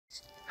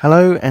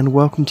Hello and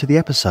welcome to the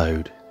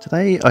episode.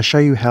 Today I show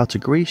you how to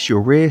grease your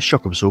rear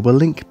shock absorber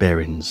link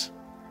bearings.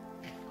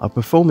 I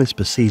perform this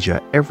procedure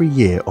every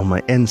year on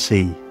my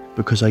NC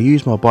because I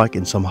use my bike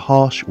in some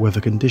harsh weather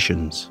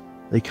conditions.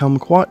 They come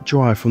quite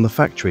dry from the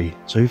factory,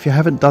 so if you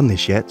haven't done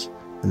this yet,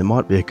 then it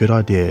might be a good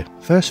idea.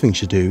 First thing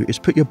to do is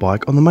put your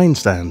bike on the main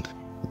stand.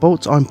 The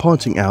bolts I'm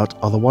pointing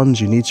out are the ones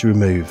you need to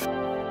remove.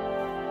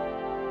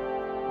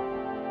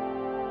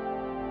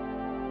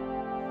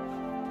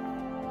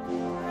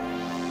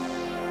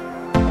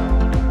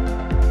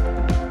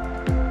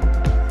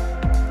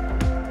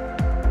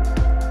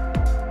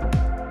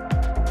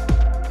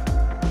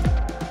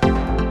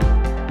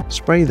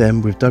 Spray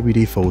them with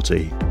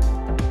WD-40.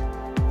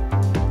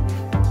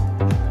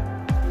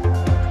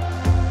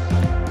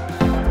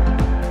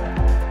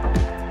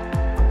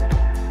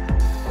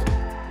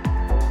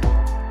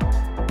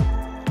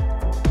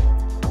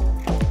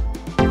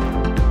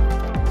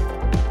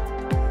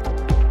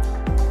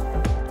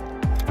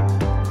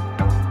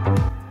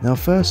 Now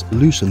first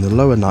loosen the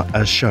lower nut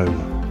as shown.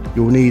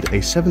 You'll need a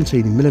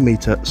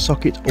 17mm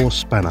socket or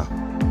spanner.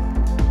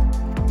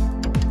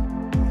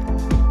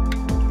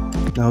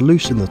 Now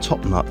loosen the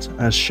top nut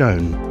as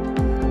shown.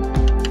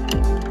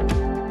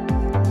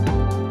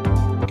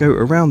 Go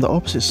around the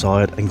opposite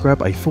side and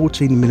grab a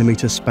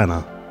 14mm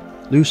spanner.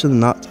 Loosen the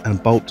nut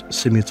and bolt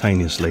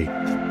simultaneously.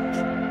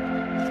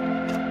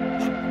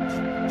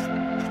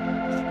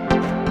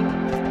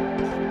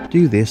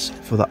 Do this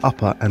for the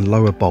upper and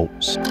lower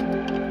bolts.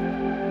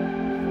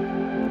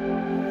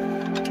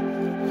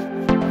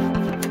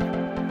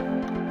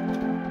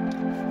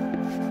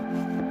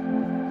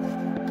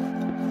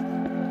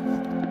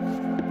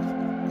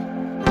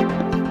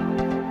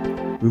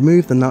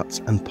 Remove the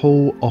nuts and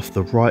pull off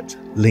the right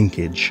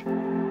linkage.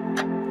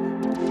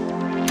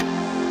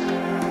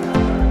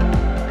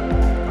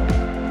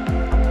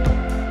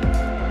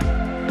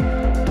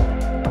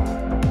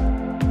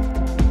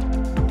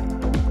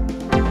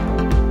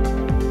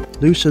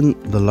 Loosen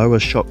the lower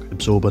shock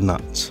absorber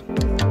nuts.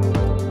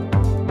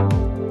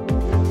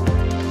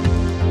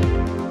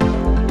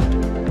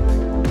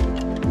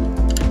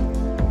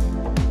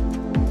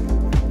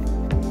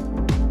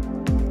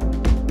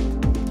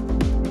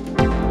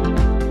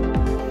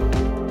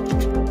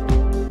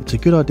 It's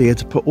a good idea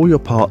to put all your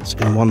parts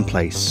in one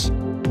place.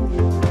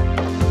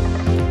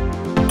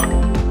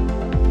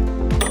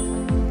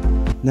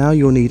 Now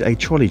you'll need a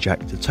trolley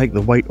jack to take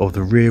the weight of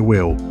the rear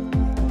wheel.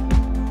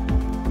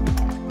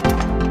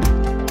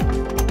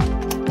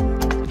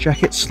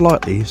 Jack it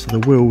slightly so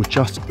the wheel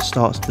just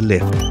starts to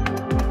lift.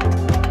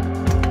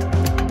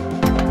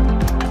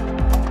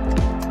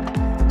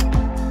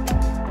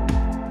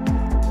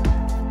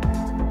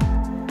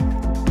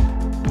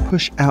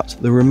 Push out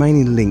the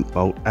remaining link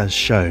bolt as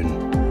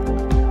shown.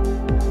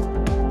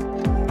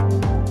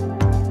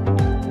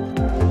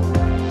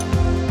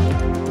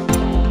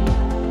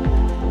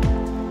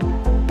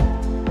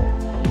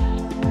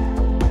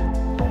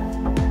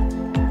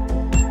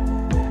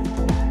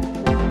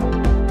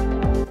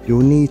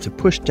 You'll need to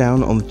push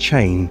down on the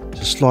chain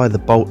to slide the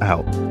bolt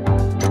out.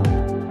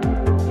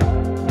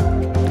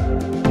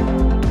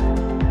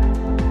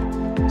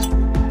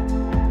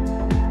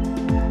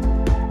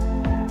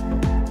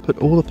 Put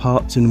all the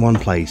parts in one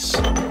place.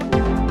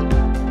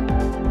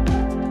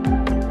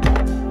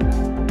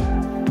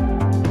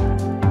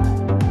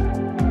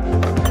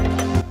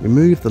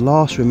 Remove the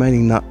last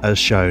remaining nut as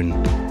shown.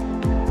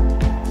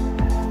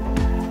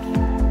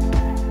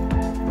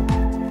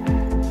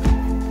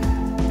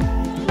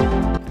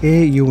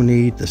 Here you will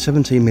need the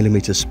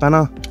 17mm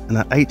spanner and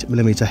an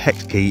 8mm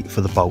hex key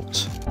for the bolt.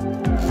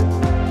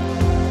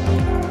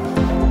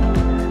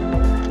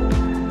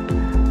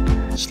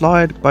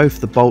 Slide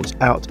both the bolts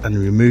out and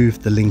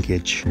remove the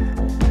linkage.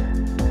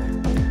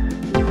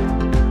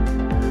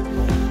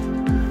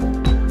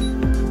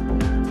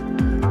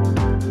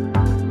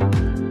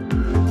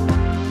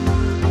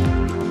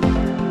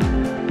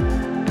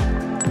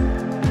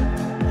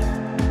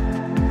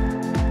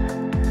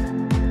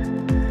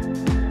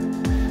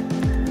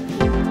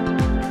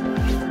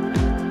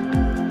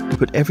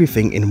 Put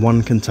everything in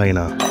one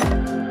container.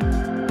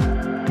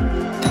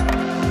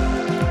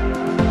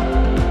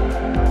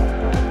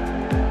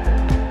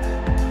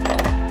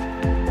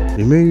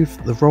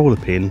 Remove the roller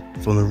pin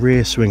from the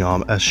rear swing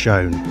arm as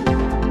shown.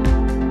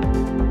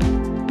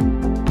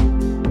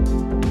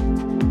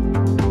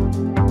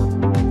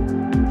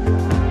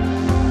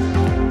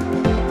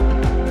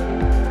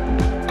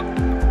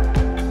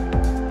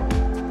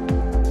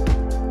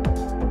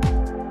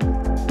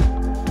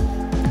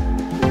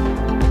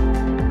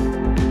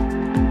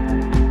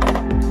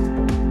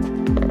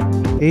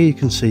 Here you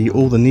can see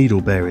all the needle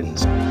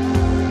bearings.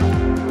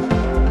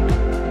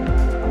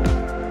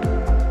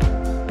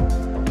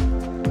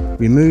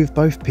 Remove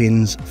both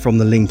pins from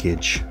the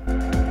linkage.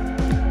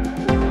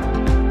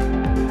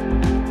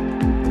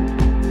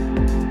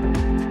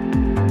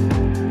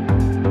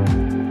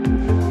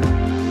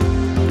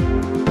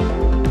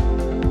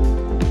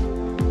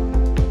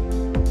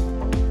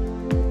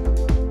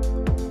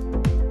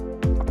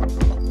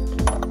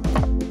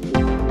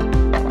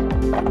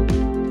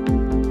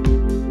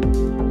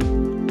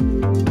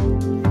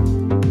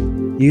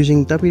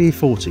 Using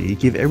WD-40,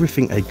 give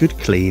everything a good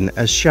clean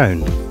as shown.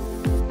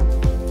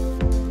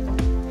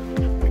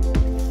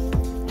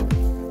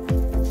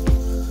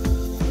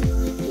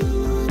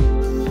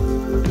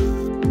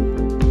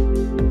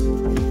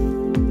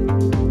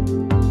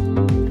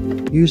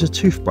 Use a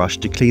toothbrush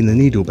to clean the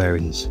needle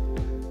bearings.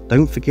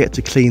 Don't forget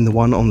to clean the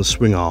one on the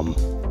swing arm.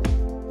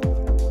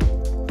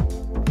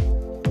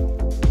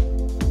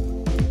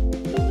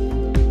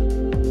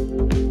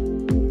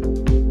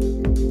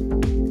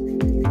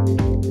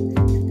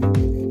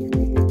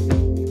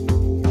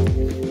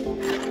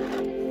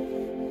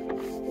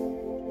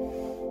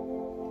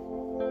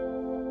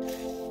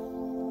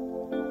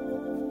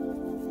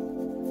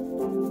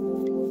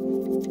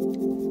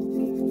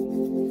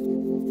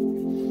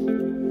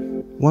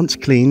 Once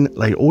clean,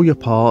 lay all your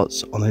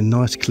parts on a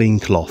nice clean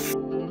cloth.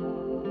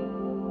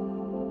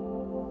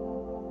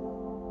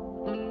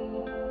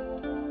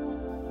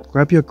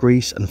 Grab your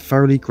grease and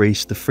thoroughly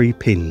grease the 3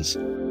 pins.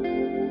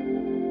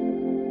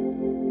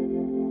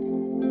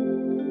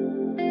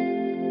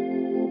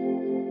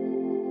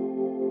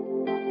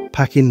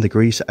 Pack in the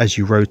grease as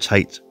you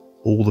rotate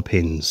all the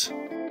pins.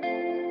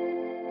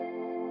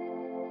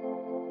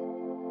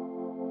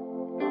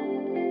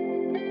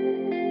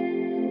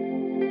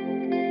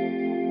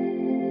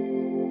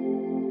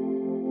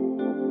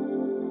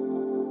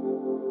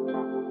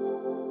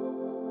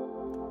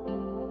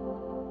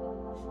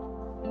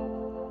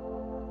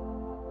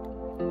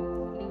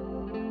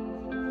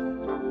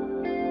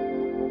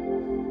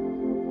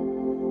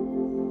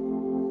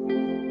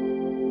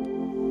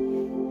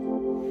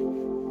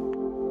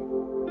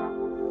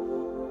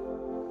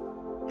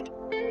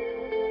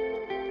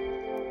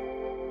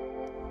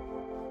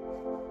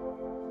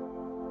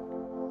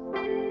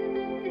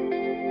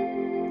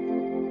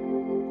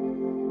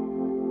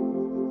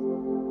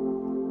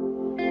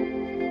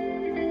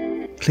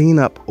 Clean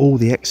up all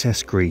the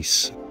excess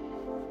grease.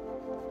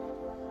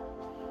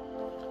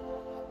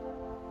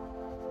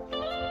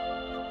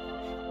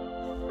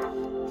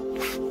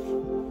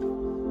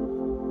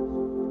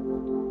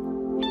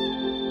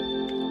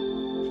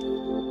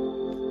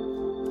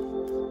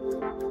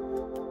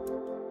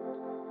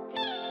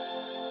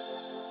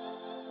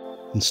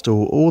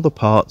 Install all the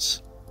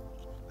parts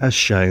as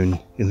shown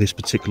in this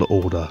particular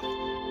order.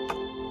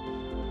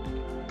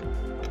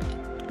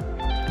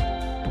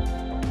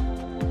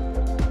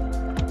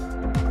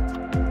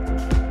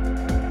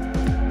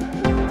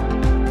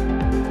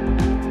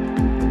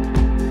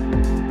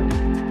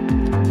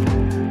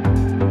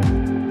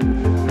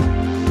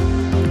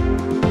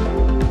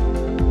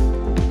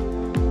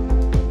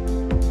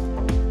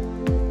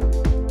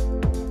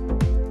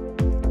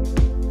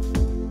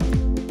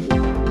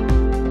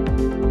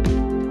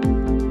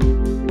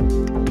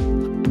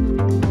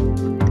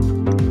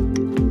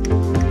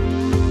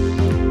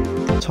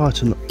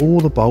 Tighten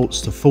all the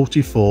bolts to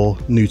 44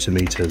 Newton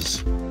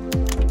meters.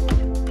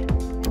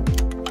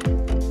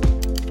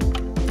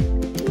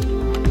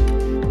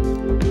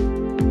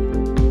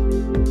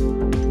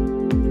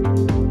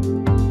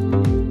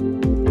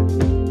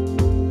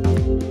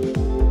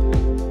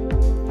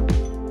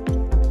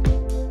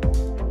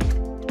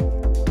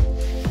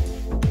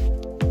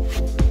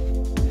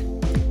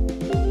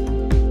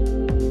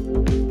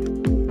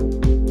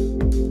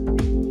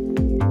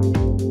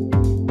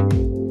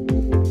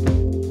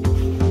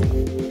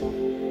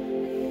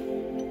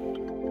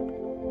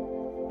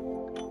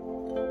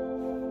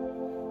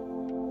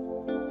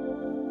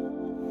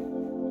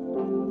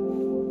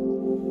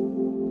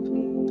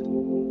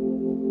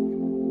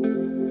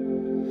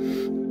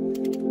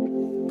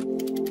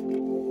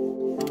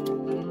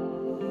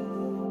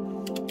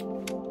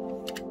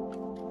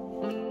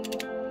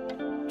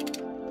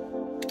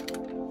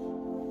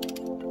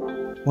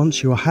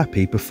 Once you are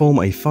happy, perform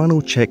a final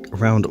check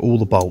around all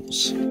the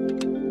bolts.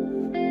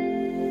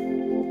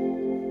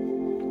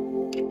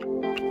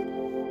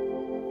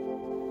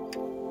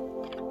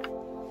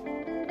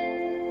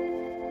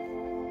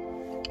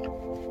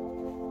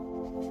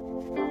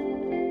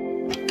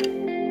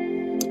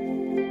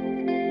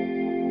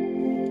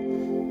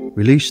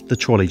 Release the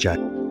trolley jack.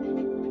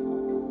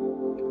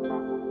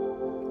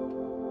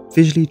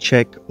 Visually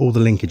check all the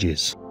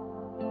linkages.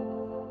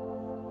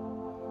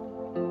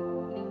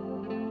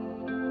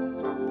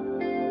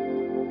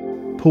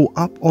 Pull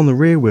up on the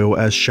rear wheel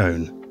as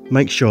shown.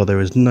 Make sure there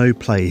is no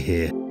play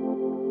here.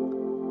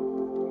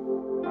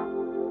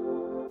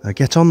 Now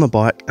get on the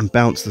bike and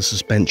bounce the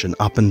suspension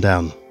up and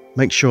down.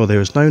 Make sure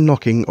there is no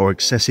knocking or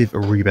excessive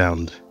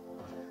rebound.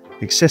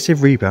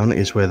 Excessive rebound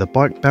is where the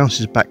bike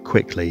bounces back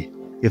quickly.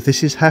 If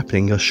this is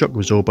happening, your shock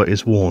absorber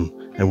is worn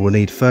and will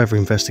need further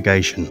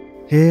investigation.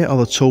 Here are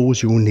the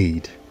tools you will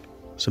need.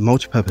 Some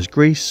multi-purpose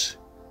grease,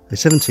 a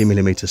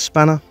 17mm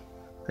spanner,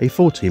 a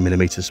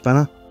 14mm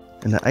spanner,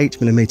 and an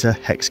 8mm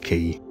hex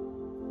key.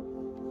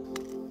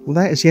 Well,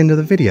 that is the end of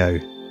the video.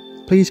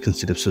 Please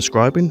consider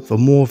subscribing for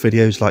more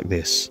videos like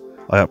this.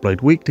 I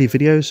upload weekly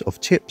videos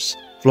of tips,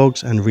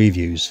 vlogs and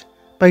reviews.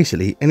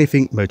 Basically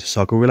anything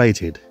motorcycle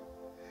related.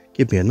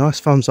 Give me a nice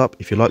thumbs up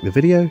if you like the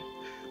video.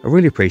 I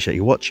really appreciate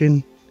you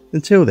watching.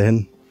 Until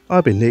then,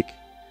 I've been Nick,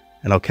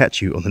 and I'll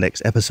catch you on the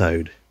next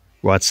episode.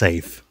 Ride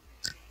safe.